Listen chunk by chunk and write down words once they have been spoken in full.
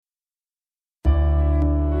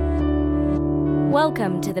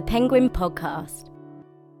Welcome to the Penguin Podcast.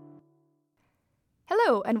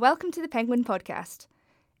 Hello, and welcome to the Penguin Podcast.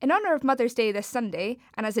 In honour of Mother's Day this Sunday,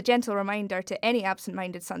 and as a gentle reminder to any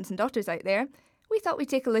absent-minded sons and daughters out there, we thought we'd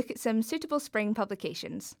take a look at some suitable spring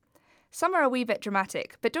publications. Some are a wee bit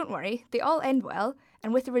dramatic, but don't worry, they all end well,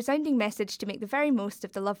 and with a resounding message to make the very most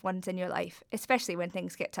of the loved ones in your life, especially when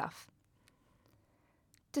things get tough.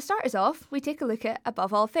 To start us off, we take a look at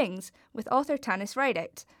Above All Things, with author Tanis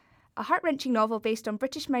Rideout, a heart-wrenching novel based on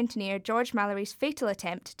British mountaineer George Mallory's fatal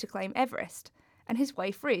attempt to climb Everest, and his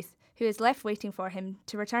wife Ruth, who is left waiting for him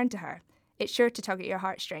to return to her. It's sure to tug at your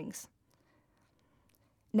heartstrings.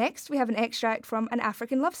 Next, we have an extract from An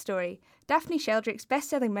African Love Story, Daphne Sheldrick's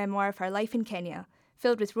best-selling memoir of her life in Kenya,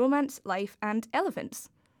 filled with romance, life and elephants.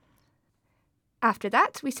 After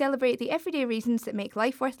that, we celebrate the everyday reasons that make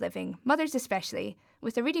life worth living, mothers especially,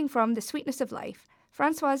 with a reading from The Sweetness of Life,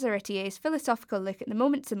 Françoise Héritier's philosophical look at the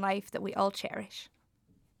moments in life that we all cherish.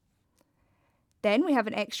 Then we have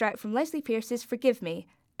an extract from Lesley Pearse's Forgive Me,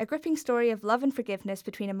 a gripping story of love and forgiveness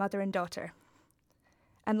between a mother and daughter.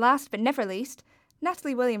 And last but never least,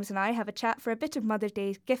 Natalie Williams and I have a chat for a bit of Mother's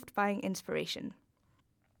Day gift-buying inspiration.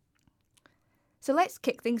 So let's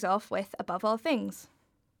kick things off with Above All Things.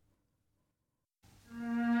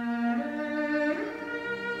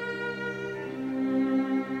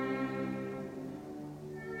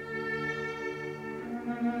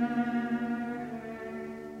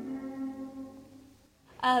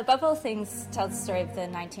 Above All Things tells the story of the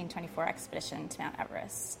 1924 expedition to Mount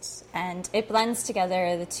Everest, and it blends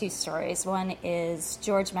together the two stories. One is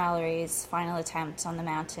George Mallory's final attempt on the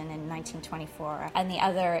mountain in 1924, and the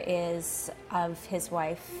other is of his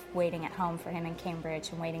wife waiting at home for him in Cambridge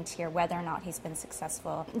and waiting to hear whether or not he's been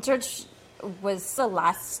successful. George was the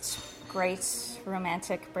last great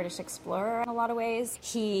romantic British explorer in a lot of ways.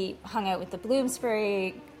 He hung out with the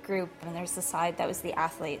Bloomsbury group, and there's the side that was the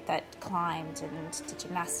athlete that climbed and did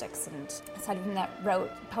gymnastics, and the side of him that wrote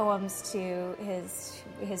poems to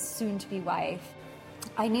his soon-to-be wife.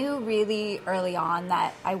 I knew really early on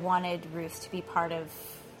that I wanted Ruth to be part of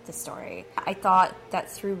the story. I thought that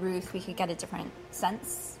through Ruth we could get a different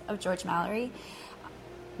sense of George Mallory.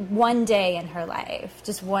 One day in her life,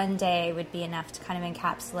 just one day, would be enough to kind of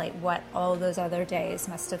encapsulate what all those other days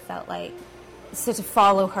must have felt like. So to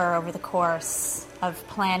follow her over the course of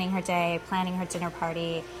planning her day, planning her dinner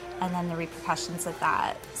party, and then the repercussions of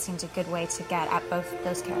that seemed a good way to get at both of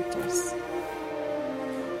those characters.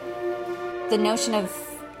 The notion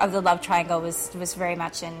of the love triangle was very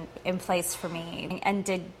much in place for me, and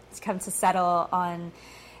did come to settle on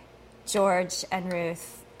George and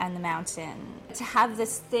Ruth and the mountain. To have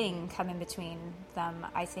this thing come in between them,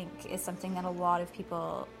 I think, is something that a lot of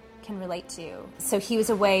people can relate to. So he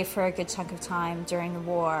was away for a good chunk of time during the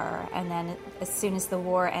war, and then as soon as the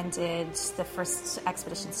war ended, the first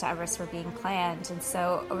expeditions to Everest were being planned. And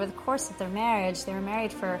so over the course of their marriage, they were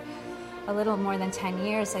married for a little more than 10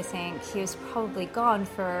 years, I think. He was probably gone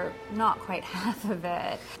for not quite half of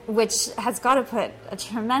it, which has got to put a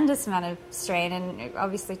tremendous amount of strain, and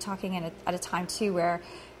obviously talking at a time too where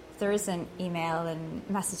there isn't email and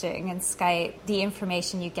messaging and Skype. The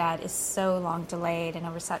information you get is so long delayed and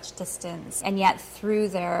over such distance. And yet through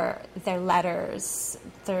their letters,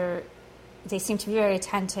 they seem to be very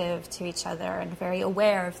attentive to each other and very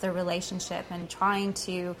aware of their relationship and trying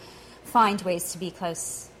to find ways to be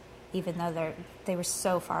close, even though they were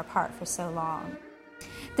so far apart for so long.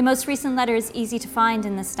 The most recent letter is easy to find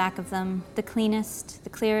in the stack of them, the cleanest,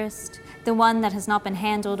 the clearest, the one that has not been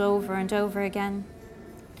handled over and over again.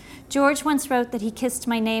 George once wrote that he kissed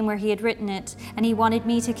my name where he had written it, and he wanted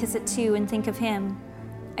me to kiss it too and think of him.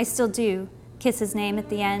 I still do, kiss his name at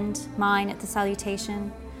the end, mine at the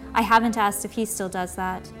salutation. I haven't asked if he still does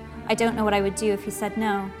that. I don't know what I would do if he said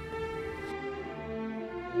no.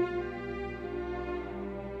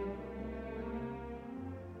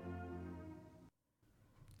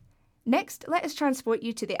 Next, let us transport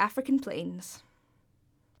you to the African plains.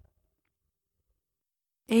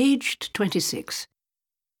 Aged 26.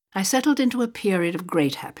 I settled into a period of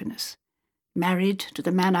great happiness, married to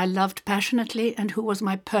the man I loved passionately and who was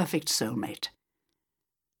my perfect soulmate.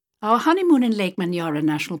 Our honeymoon in Lake Manyara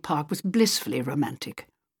National Park was blissfully romantic.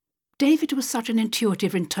 David was such an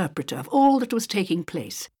intuitive interpreter of all that was taking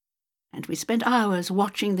place, and we spent hours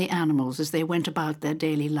watching the animals as they went about their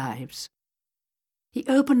daily lives. He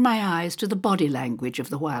opened my eyes to the body language of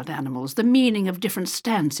the wild animals, the meaning of different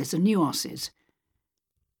stances and nuances.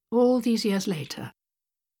 All these years later,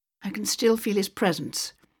 I can still feel his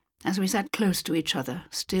presence as we sat close to each other,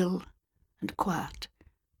 still and quiet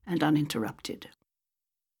and uninterrupted.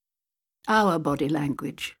 Our body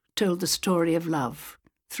language told the story of love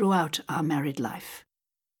throughout our married life.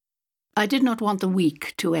 I did not want the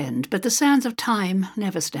week to end, but the sands of time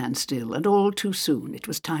never stand still, and all too soon it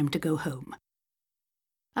was time to go home.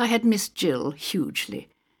 I had missed Jill hugely,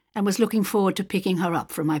 and was looking forward to picking her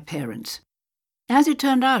up from my parents. As it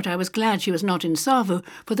turned out, I was glad she was not in Tsavo,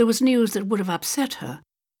 for there was news that would have upset her.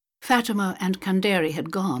 Fatima and Kanderi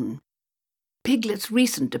had gone. Piglet's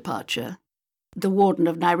recent departure, the warden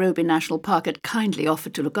of Nairobi National Park had kindly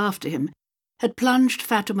offered to look after him, had plunged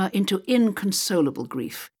Fatima into inconsolable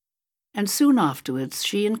grief, and soon afterwards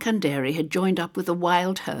she and Kanderi had joined up with the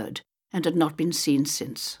wild herd and had not been seen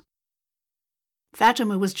since.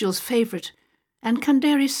 Fatima was Jill's favourite, and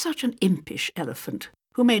Kanderi such an impish elephant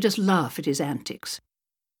who made us laugh at his antics.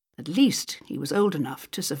 At least he was old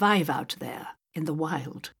enough to survive out there in the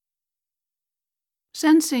wild.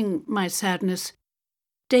 Sensing my sadness,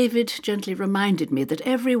 David gently reminded me that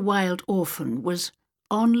every wild orphan was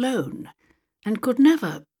on loan and could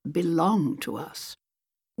never belong to us.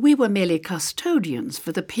 We were merely custodians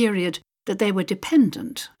for the period that they were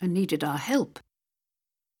dependent and needed our help.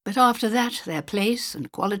 But after that, their place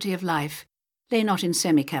and quality of life lay not in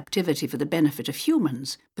semi-captivity for the benefit of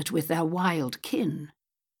humans, but with their wild kin.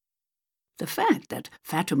 The fact that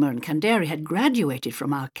Fatima and Kanderi had graduated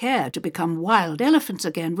from our care to become wild elephants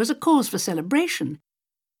again was a cause for celebration,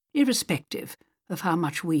 irrespective of how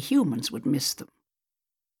much we humans would miss them.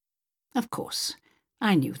 Of course,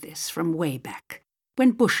 I knew this from way back,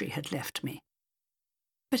 when Bushy had left me.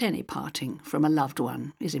 But any parting from a loved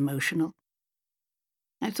one is emotional.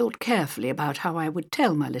 I thought carefully about how I would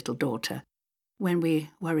tell my little daughter when we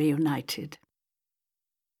were reunited.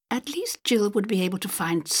 At least Jill would be able to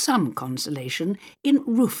find some consolation in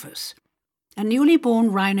Rufus, a newly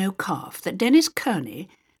born rhino calf that Dennis Kearney,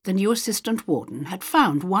 the new assistant warden, had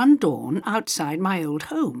found one dawn outside my old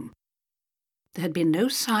home. There had been no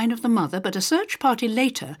sign of the mother, but a search party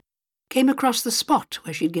later came across the spot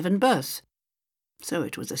where she'd given birth. So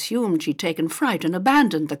it was assumed she'd taken fright and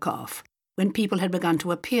abandoned the calf when people had begun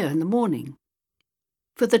to appear in the morning.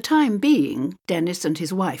 For the time being, Dennis and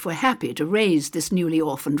his wife were happy to raise this newly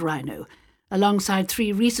orphaned rhino, alongside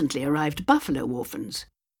 3 recently arrived buffalo orphans.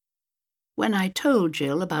 When I told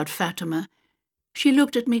Jill about Fatima, she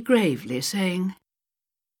looked at me gravely, saying,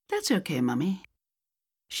 "That's okay, Mummy.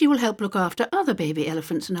 She will help look after other baby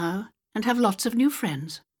elephants now and have lots of new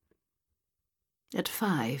friends." At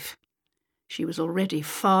 5, she was already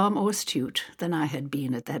far more astute than I had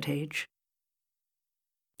been at that age.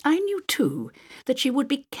 I knew, too, that she would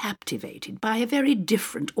be captivated by a very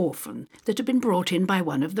different orphan that had been brought in by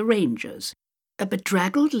one of the rangers, a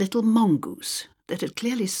bedraggled little mongoose that had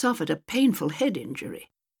clearly suffered a painful head injury.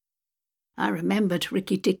 I remembered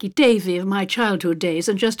Rikki Tikki Tavi of my childhood days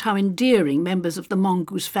and just how endearing members of the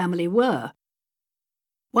mongoose family were.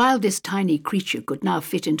 While this tiny creature could now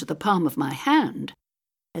fit into the palm of my hand,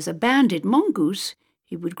 as a banded mongoose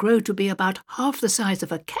he would grow to be about half the size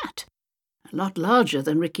of a cat, a lot larger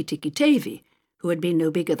than Rikki Tikki Tavi, who had been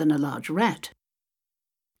no bigger than a large rat.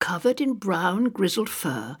 Covered in brown grizzled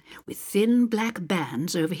fur, with thin black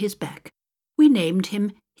bands over his back, we named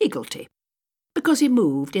him Higglety, because he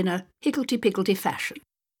moved in a higglety-pigglety fashion.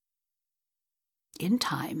 In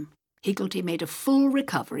time, Higglety made a full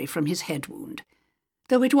recovery from his head wound,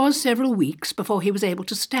 though it was several weeks before he was able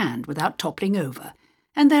to stand without toppling over,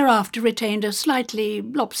 and thereafter retained a slightly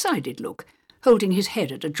lopsided look, holding his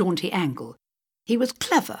head at a jaunty angle. He was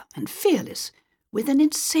clever and fearless, with an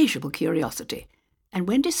insatiable curiosity, and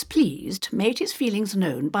when displeased made his feelings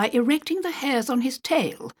known by erecting the hairs on his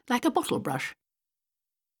tail like a bottle brush.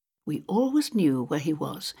 We always knew where he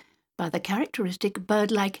was by the characteristic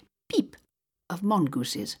bird-like peep of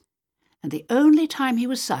mongooses, and the only time he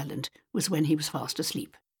was silent was when he was fast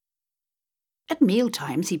asleep. At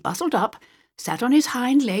meal-times he bustled up, sat on his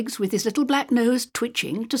hind legs with his little black nose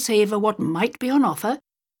twitching to savour what might be on offer,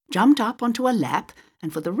 jumped up onto a lap,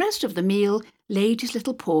 and for the rest of the meal laid his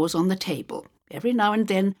little paws on the table, every now and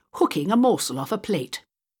then hooking a morsel off a plate.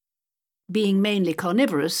 Being mainly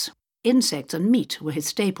carnivorous, insects and meat were his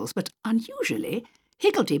staples, but unusually,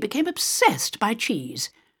 Higglety became obsessed by cheese,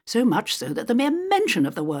 so much so that the mere mention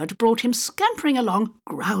of the word brought him scampering along,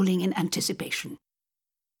 growling in anticipation.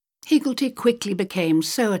 Higglety quickly became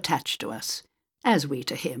so attached to us, as we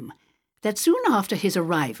to him, that soon after his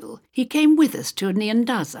arrival he came with us to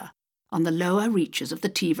Nyandaza, on the lower reaches of the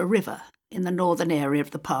Tiva River, in the northern area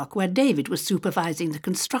of the park where David was supervising the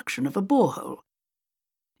construction of a borehole.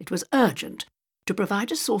 It was urgent to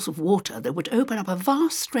provide a source of water that would open up a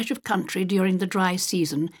vast stretch of country during the dry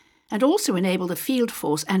season and also enable the field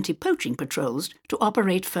force anti-poaching patrols to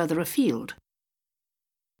operate further afield.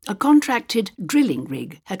 A contracted drilling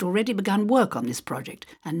rig had already begun work on this project,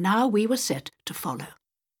 and now we were set to follow.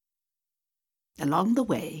 Along the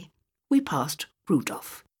way, we passed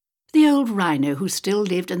Rudolph, the old rhino who still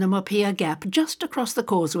lived in the Mopia Gap just across the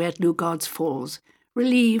causeway at Lugard's Falls,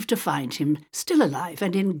 relieved to find him still alive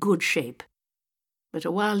and in good shape. But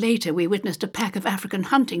a while later we witnessed a pack of African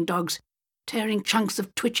hunting dogs tearing chunks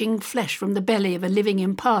of twitching flesh from the belly of a living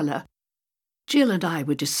impala. Jill and I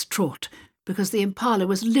were distraught because the impala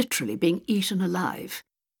was literally being eaten alive.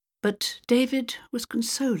 But David was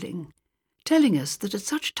consoling, telling us that at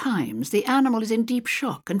such times the animal is in deep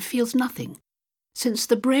shock and feels nothing, since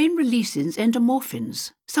the brain releases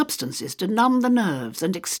endomorphins, substances to numb the nerves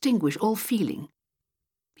and extinguish all feeling.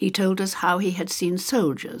 He told us how he had seen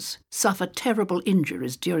soldiers suffer terrible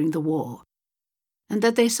injuries during the war, and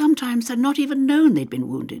that they sometimes had not even known they'd been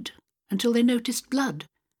wounded until they noticed blood.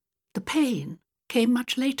 The pain came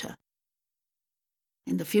much later.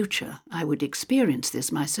 In the future, I would experience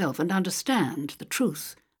this myself and understand the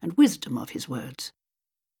truth and wisdom of his words.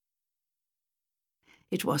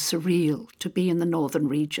 It was surreal to be in the northern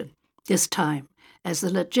region, this time as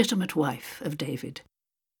the legitimate wife of David.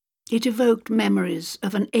 It evoked memories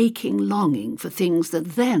of an aching longing for things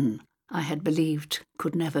that then I had believed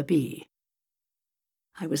could never be.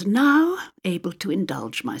 I was now able to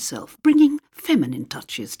indulge myself, bringing feminine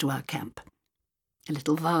touches to our camp. A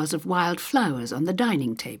little vase of wild flowers on the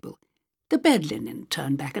dining table, the bed linen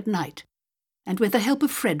turned back at night, and with the help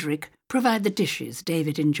of Frederick, provide the dishes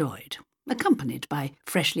David enjoyed, accompanied by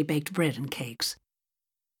freshly baked bread and cakes.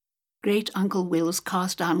 Great Uncle Will's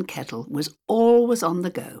cast-iron kettle was always on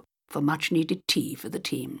the go for much-needed tea for the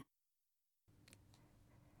team.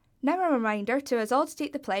 Now a reminder to us all to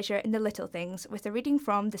take the pleasure in the little things with a reading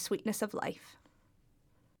from The Sweetness of Life.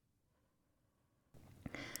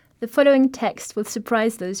 The following text will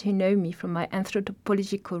surprise those who know me from my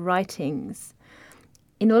anthropological writings.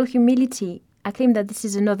 In all humility, I claim that this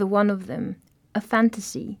is another one of them, a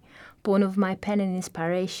fantasy, born of my pen and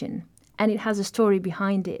inspiration, and it has a story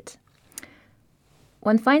behind it.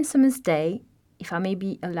 One fine summer's day, if I may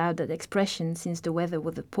be allowed that expression since the weather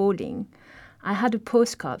was appalling, I had a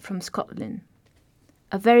postcard from Scotland.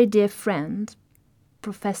 A very dear friend,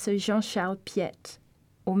 Professor Jean-Charles Piet,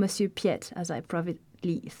 or Monsieur Piet as I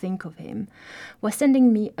privately think of him, was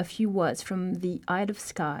sending me a few words from the Isle of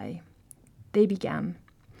Skye. They began,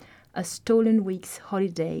 "A stolen week's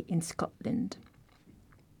holiday in Scotland."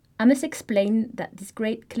 I must explain that this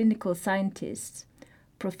great clinical scientist,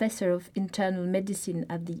 professor of internal medicine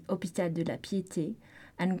at the Hôpital de la Piété,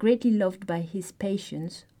 and greatly loved by his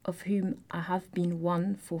patients, of whom I have been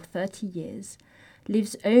one for 30 years,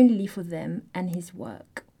 lives only for them and his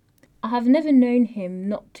work. I have never known him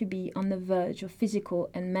not to be on the verge of physical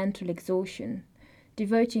and mental exhaustion,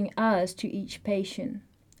 devoting hours to each patient,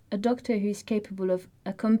 a doctor who is capable of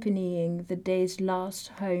accompanying the day's last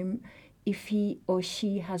home if he or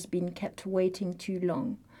she has been kept waiting too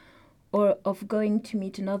long, or of going to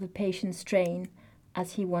meet another patient's train,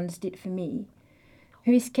 as he once did for me,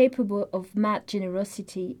 who is capable of mad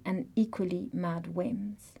generosity and equally mad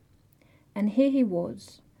whims. And here he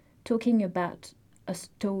was, talking about a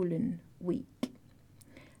stolen week.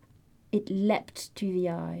 It leapt to the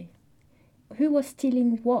eye. Who was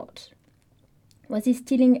stealing what? Was he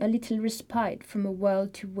stealing a little respite from a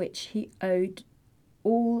world to which he owed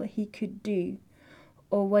all he could do,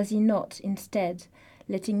 or was he not, instead,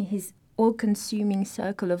 letting his all-consuming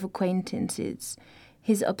circle of acquaintances,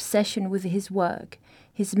 his obsession with his work,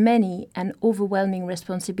 his many and overwhelming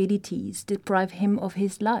responsibilities deprive him of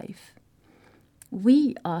his life?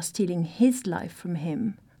 We are stealing his life from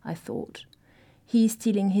him, I thought. He is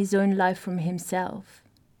stealing his own life from himself.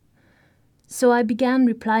 So I began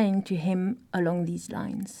replying to him along these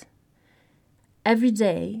lines. Every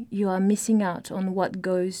day you are missing out on what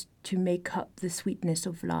goes to make up the sweetness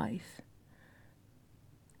of life.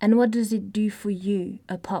 And what does it do for you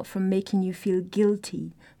apart from making you feel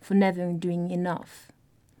guilty for never doing enough?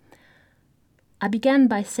 I began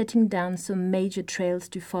by setting down some major trails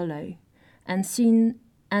to follow, and soon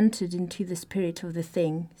entered into the spirit of the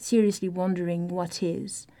thing, seriously wondering what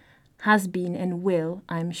is, has been and will,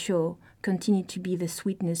 I am sure, continue to be the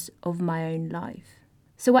sweetness of my own life.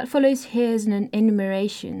 So what follows here is an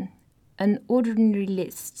enumeration, an ordinary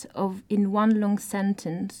list of, in one long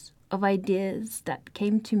sentence, of ideas that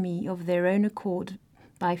came to me of their own accord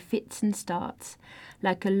by fits and starts,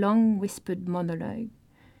 like a long whispered monologue.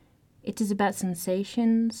 It is about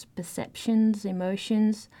sensations, perceptions,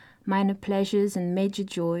 emotions, minor pleasures and major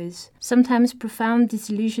joys, sometimes profound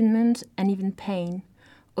disillusionment and even pain,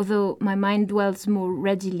 although my mind dwells more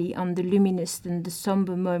readily on the luminous than the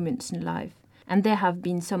somber moments in life, and there have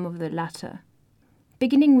been some of the latter.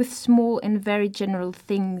 Beginning with small and very general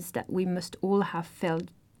things that we must all have felt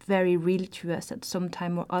very real to us at some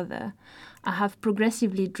time or other, I have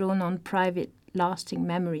progressively drawn on private, lasting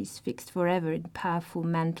memories fixed forever in powerful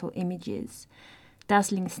mental images,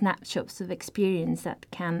 dazzling snapshots of experience that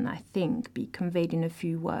can, I think, be conveyed in a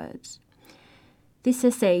few words. This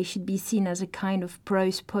essay should be seen as a kind of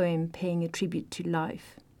prose poem paying a tribute to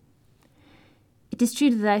life. It is true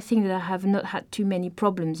that I think that I have not had too many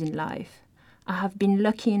problems in life. I have been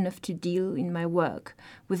lucky enough to deal in my work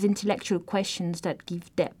with intellectual questions that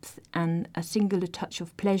give depth and a singular touch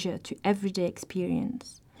of pleasure to everyday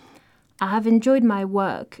experience. I have enjoyed my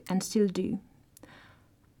work and still do.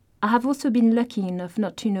 I have also been lucky enough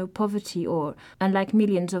not to know poverty or, unlike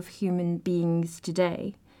millions of human beings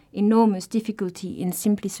today, enormous difficulty in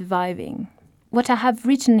simply surviving. What I have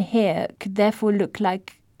written here could therefore look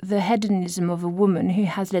like the hedonism of a woman who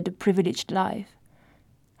has led a privileged life.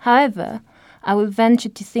 However, I will venture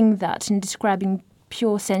to think that in describing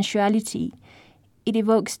pure sensuality, it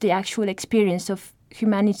evokes the actual experience of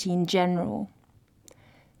humanity in general.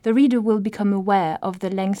 The reader will become aware of the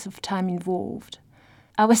length of time involved.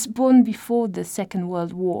 I was born before the Second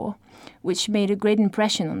World War, which made a great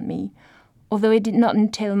impression on me, although it did not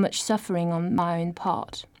entail much suffering on my own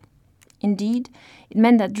part. Indeed, it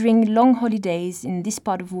meant that during long holidays in this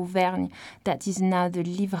part of Auvergne that is now the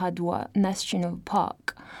Livradois National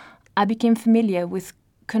Park, I became familiar with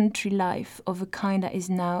country life of a kind that is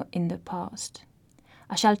now in the past.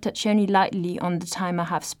 I shall touch only lightly on the time I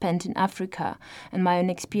have spent in Africa and my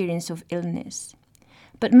own experience of illness.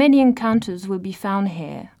 But many encounters will be found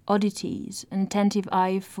here, oddities, an attentive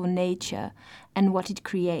eye for nature and what it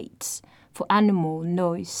creates, for animal,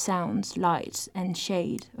 noise, sounds, light and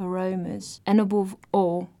shade, aromas, and above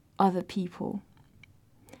all, other people.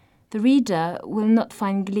 The reader will not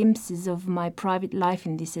find glimpses of my private life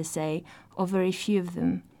in this essay, or very few of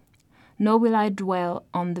them, nor will I dwell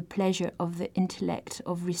on the pleasure of the intellect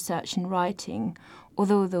of research and writing,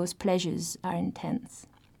 although those pleasures are intense,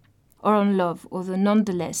 or on love, although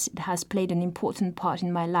nonetheless it has played an important part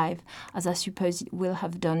in my life, as I suppose it will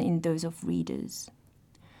have done in those of readers.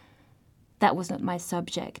 That was not my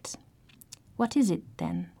subject. What is it,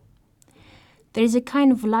 then? There is a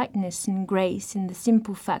kind of lightness and grace in the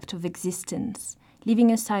simple fact of existence, leaving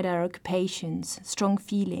aside our occupations, strong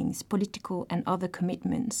feelings, political and other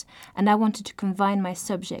commitments, and I wanted to confine my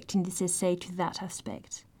subject in this essay to that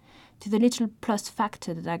aspect, to the little plus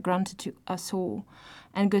factor that I granted to us all,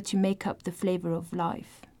 and go to make up the flavour of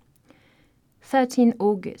life. 13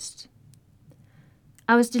 August.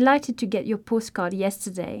 I was delighted to get your postcard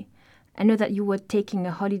yesterday. I know that you were taking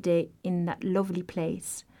a holiday in that lovely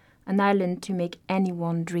place, an island to make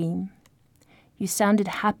anyone dream. You sounded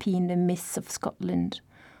happy in the mists of Scotland.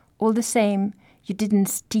 All the same, you didn't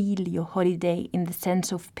steal your holiday in the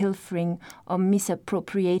sense of pilfering or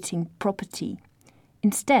misappropriating property.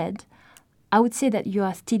 Instead, I would say that you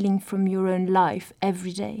are stealing from your own life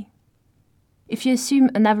every day. If you assume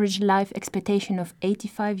an average life expectation of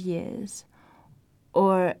 85 years,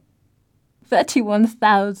 or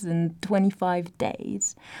 31,025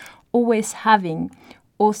 days, always having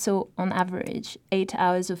also on average 8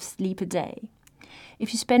 hours of sleep a day.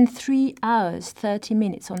 If you spend 3 hours 30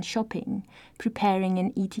 minutes on shopping, preparing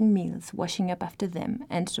and eating meals, washing up after them,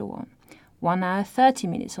 and so on, 1 hour 30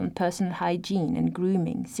 minutes on personal hygiene and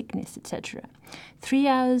grooming, sickness, etc., 3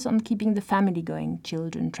 hours on keeping the family going,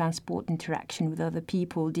 children, transport, interaction with other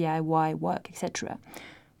people, DIY, work, etc.,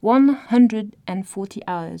 140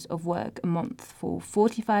 hours of work a month for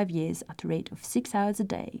 45 years at a rate of 6 hours a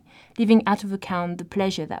day, leaving out of account the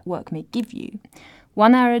pleasure that work may give you,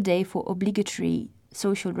 1 hour a day for obligatory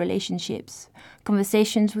social relationships,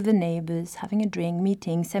 conversations with the neighbours, having a drink,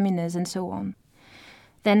 meetings, seminars, and so on.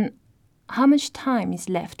 Then, how much time is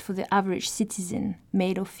left for the average citizen,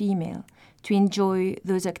 male or female, to enjoy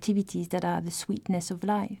those activities that are the sweetness of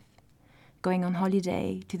life? Going on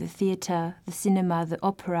holiday, to the theatre, the cinema, the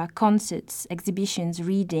opera, concerts, exhibitions,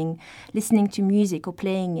 reading, listening to music or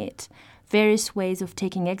playing it, various ways of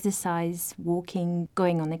taking exercise, walking,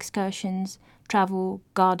 going on excursions, travel,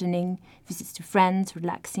 gardening, visits to friends,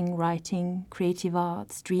 relaxing, writing, creative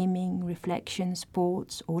arts, dreaming, reflection,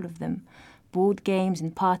 sports, all of them, board games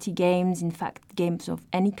and party games, in fact, games of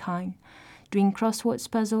any kind, doing crosswords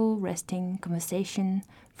puzzle, resting, conversation,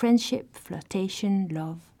 friendship, flirtation,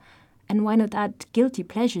 love. And why not add guilty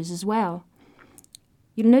pleasures as well?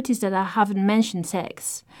 You'll notice that I haven't mentioned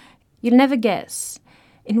sex. You'll never guess.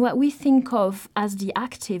 In what we think of as the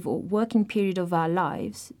active or working period of our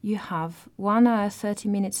lives, you have 1 hour 30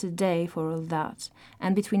 minutes a day for all that,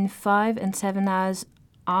 and between 5 and 7 hours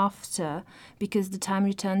after because the time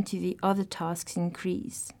returned to the other tasks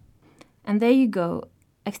increased. And there you go,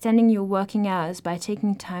 extending your working hours by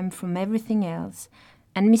taking time from everything else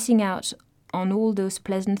and missing out on all those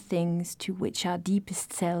pleasant things to which our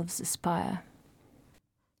deepest selves aspire.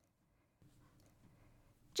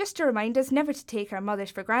 Just to remind us never to take our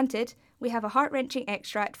mothers for granted, we have a heart-wrenching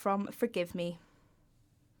extract from Forgive Me.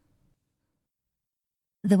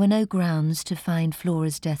 There were no grounds to find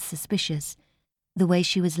Flora's death suspicious. The way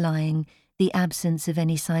she was lying, the absence of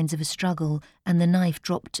any signs of a struggle, and the knife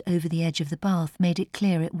dropped over the edge of the bath made it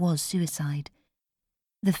clear it was suicide.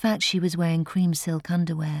 The fact she was wearing cream silk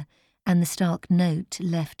underwear, and the stark note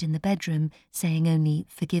left in the bedroom saying only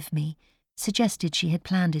 "Forgive me," suggested she had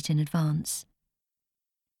planned it in advance.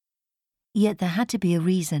 Yet there had to be a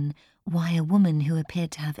reason why a woman who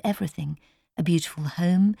appeared to have everything, a beautiful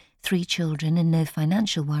home, 3 children and no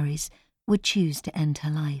financial worries, would choose to end her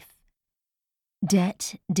life.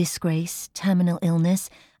 Debt, disgrace, terminal illness,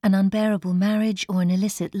 an unbearable marriage or an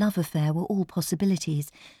illicit love affair were all possibilities,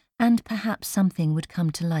 and perhaps something would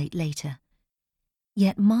come to light later.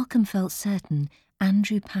 Yet Markham felt certain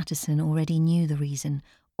Andrew Patterson already knew the reason,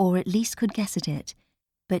 or at least could guess at it,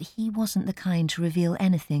 but he wasn't the kind to reveal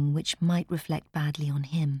anything which might reflect badly on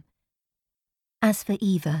him. As for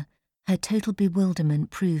Eva, her total bewilderment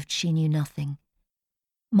proved she knew nothing.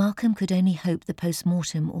 Markham could only hope the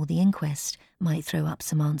post-mortem or the inquest might throw up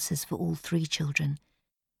some answers for all 3 children.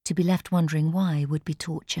 To be left wondering why would be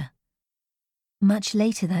torture. Much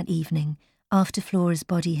later that evening, after Flora's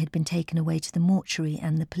body had been taken away to the mortuary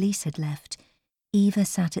and the police had left, Eva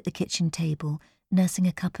sat at the kitchen table, nursing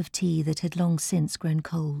a cup of tea that had long since grown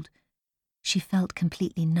cold. She felt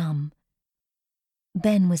completely numb.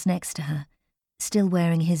 Ben was next to her, still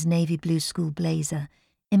wearing his navy blue school blazer,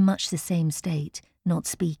 in much the same state, not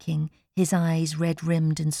speaking, his eyes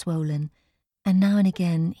red-rimmed and swollen, and now and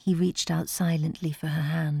again he reached out silently for her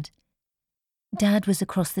hand. Dad was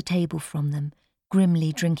across the table from them,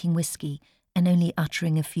 grimly drinking whiskey and only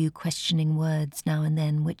uttering a few questioning words now and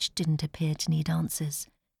then which didn't appear to need answers.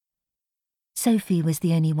 Sophie was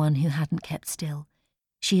the only one who hadn't kept still.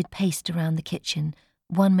 She had paced around the kitchen,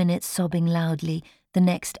 1 minute sobbing loudly, the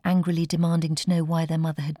next angrily demanding to know why their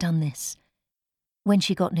mother had done this. When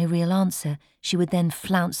she got no real answer, she would then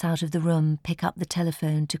flounce out of the room, pick up the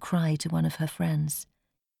telephone to cry to one of her friends.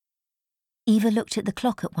 Eva looked at the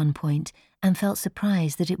clock at one point and felt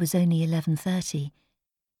surprised that it was only 11:30.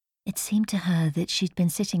 It seemed to her that she'd been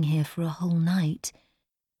sitting here for a whole night.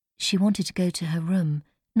 She wanted to go to her room,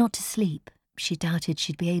 not to sleep, she doubted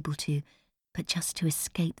she'd be able to, but just to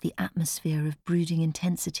escape the atmosphere of brooding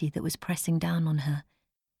intensity that was pressing down on her.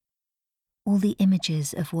 All the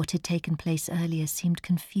images of what had taken place earlier seemed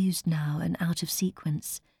confused now and out of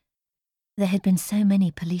sequence. There had been so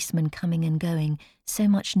many policemen coming and going, so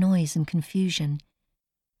much noise and confusion.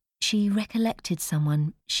 She recollected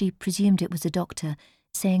someone, she presumed it was a doctor,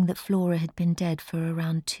 saying that Flora had been dead for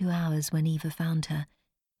around 2 hours when Eva found her.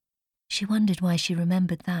 She wondered why she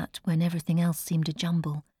remembered that when everything else seemed a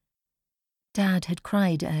jumble. Dad had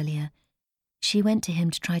cried earlier. She went to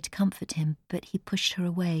him to try to comfort him, but he pushed her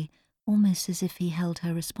away, almost as if he held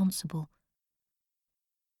her responsible.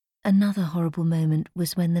 Another horrible moment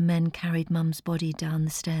was when the men carried Mum's body down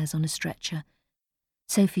the stairs on a stretcher.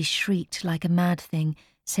 Sophie shrieked like a mad thing,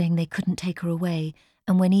 saying they couldn't take her away,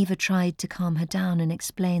 and when Eva tried to calm her down and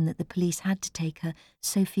explain that the police had to take her,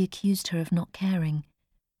 Sophie accused her of not caring.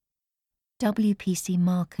 WPC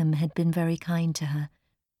Markham had been very kind to her.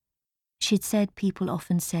 She'd said people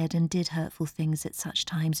often said and did hurtful things at such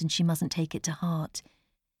times and she mustn't take it to heart.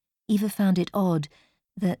 Eva found it odd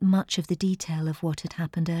that much of the detail of what had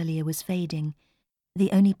happened earlier was fading.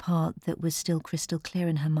 The only part that was still crystal clear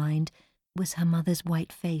in her mind was her mother's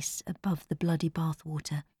white face above the bloody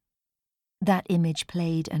bathwater. That image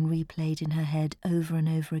played and replayed in her head over and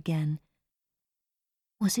over again.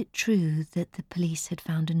 Was it true that the police had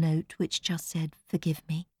found a note which just said, "Forgive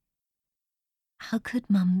me"? How could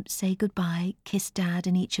Mum say goodbye, kiss Dad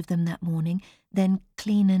and each of them that morning, then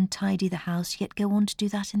clean and tidy the house, yet go on to do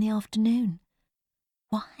that in the afternoon?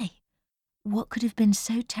 Why? What could have been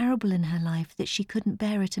so terrible in her life that she couldn't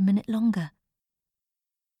bear it a minute longer?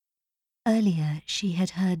 Earlier, she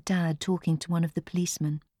had heard Dad talking to one of the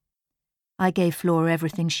policemen. "I gave Flora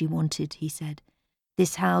everything she wanted," he said.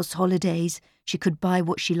 "This house, holidays, she could buy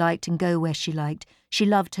what she liked and go where she liked. She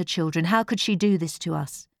loved her children. How could she do this to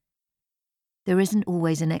us?" "There isn't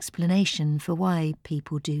always an explanation for why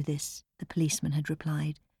people do this," the policeman had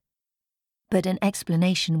replied. But an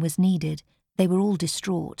explanation was needed. They were all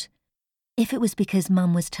distraught. If it was because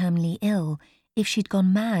Mum was terminally ill, If she'd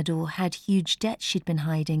gone mad or had huge debts she'd been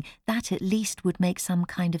hiding, that at least would make some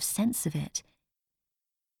kind of sense of it.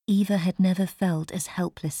 Eva had never felt as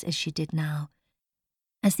helpless as she did now.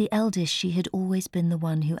 As the eldest, she had always been the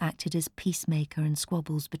one who acted as peacemaker in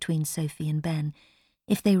squabbles between Sophie and Ben.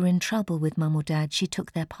 If they were in trouble with Mum or Dad, she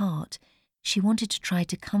took their part. She wanted to try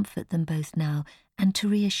to comfort them both now and to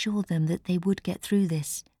reassure them that they would get through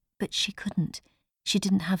this, but she couldn't. She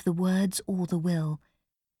didn't have the words or the will.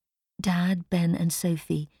 Dad, Ben and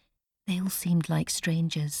Sophie, they all seemed like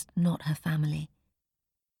strangers, not her family.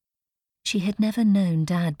 She had never known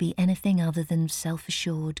Dad be anything other than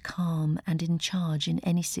self-assured, calm and in charge in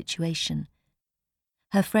any situation.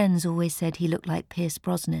 Her friends always said he looked like Pierce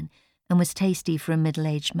Brosnan and was tasty for a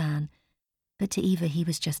middle-aged man. But to Eva he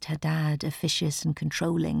was just her dad, officious and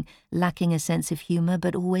controlling, lacking a sense of humour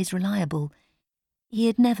but always reliable. He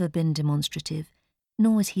had never been demonstrative,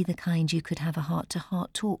 nor was he the kind you could have a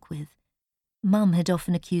heart-to-heart talk with. Mum had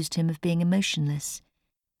often accused him of being emotionless.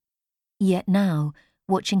 Yet now,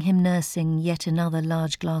 watching him nursing yet another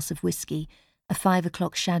large glass of whiskey, a 5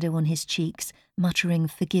 o'clock shadow on his cheeks, muttering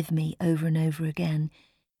 "forgive me" over and over again,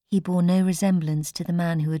 he bore no resemblance to the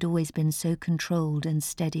man who had always been so controlled and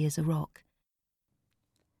steady as a rock.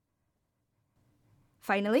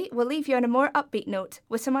 Finally, we'll leave you on a more upbeat note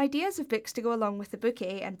with some ideas of books to go along with the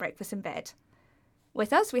bouquet and breakfast in bed.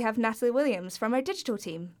 With us, we have Natalie Williams from our digital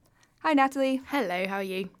team. Hi, Natalie. Hello, how are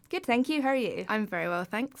you? Good, thank you. How are you? I'm very well,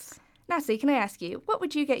 thanks. Natalie, can I ask you, what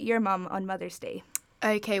would you get your mum on Mother's Day?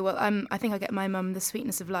 Okay, well, I think I'll get my mum The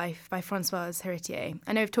Sweetness of Life by Françoise Héritier.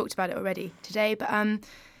 I know I've talked about it already today, but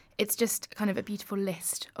it's just kind of a beautiful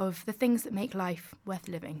list of the things that make life worth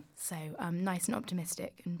living. So nice and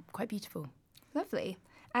optimistic and quite beautiful. Lovely.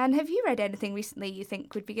 And have you read anything recently you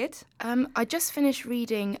think would be good? I just finished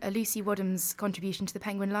reading Lucy Wadham's contribution to the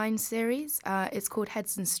Penguin Lines series. It's called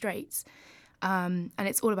Heads and Straits. And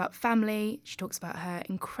it's all about family. She talks about her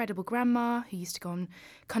incredible grandma who used to go on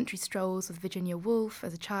country strolls with Virginia Woolf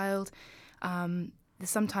as a child. The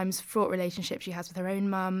sometimes fraught relationship she has with her own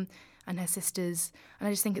mum and her sisters. And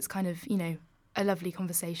I just think it's kind of, a lovely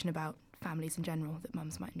conversation about families in general that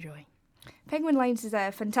mums might enjoy. Penguin Lines is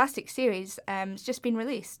a fantastic series. It's just been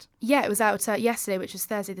released. Yeah, it was out yesterday, which was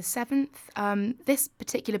Thursday the 7th. This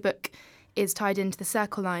particular book is tied into the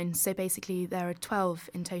Circle Line. So basically there are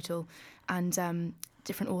 12 in total. And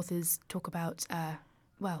different authors talk about,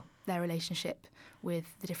 their relationship with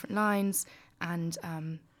the different lines. And,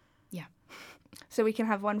 So we can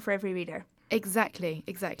have one for every reader. Exactly.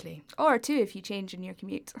 Or two if you change in your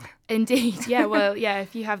commute. Indeed, yeah. Well, yeah,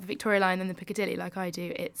 if you have the Victoria Line and the Piccadilly like I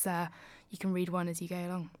do, it's you can read one as you go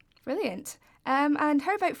along. Brilliant. And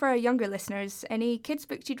how about for our younger listeners, any kids'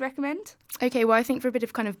 books you'd recommend? Okay, well, I think for a bit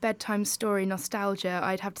of kind of bedtime story nostalgia,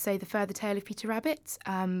 I'd have to say The Further Tale of Peter Rabbit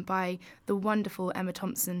by the wonderful Emma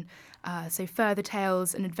Thompson. So further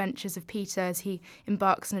tales and adventures of Peter as he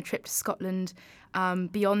embarks on a trip to Scotland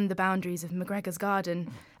beyond the boundaries of McGregor's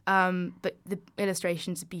Garden. But the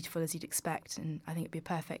illustrations are beautiful as you'd expect, and I think it'd be a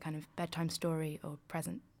perfect kind of bedtime story or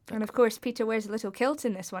present. And of course, Peter wears a little kilt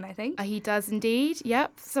in this one, I think. He does indeed,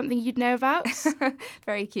 yep. Something you'd know about.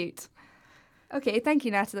 Very cute. Okay, thank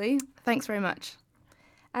you, Natalie. Thanks very much.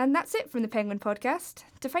 And that's it from the Penguin Podcast.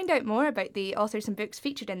 To find out more about the authors and books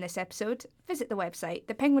featured in this episode, visit the website,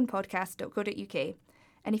 thepenguinpodcast.co.uk.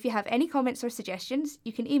 And if you have any comments or suggestions,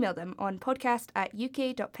 you can email them on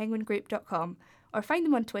podcast@uk.penguingroup.com or find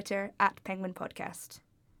them on Twitter @penguinpodcast.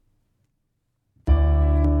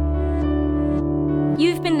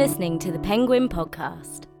 You've been listening to the Penguin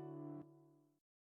Podcast.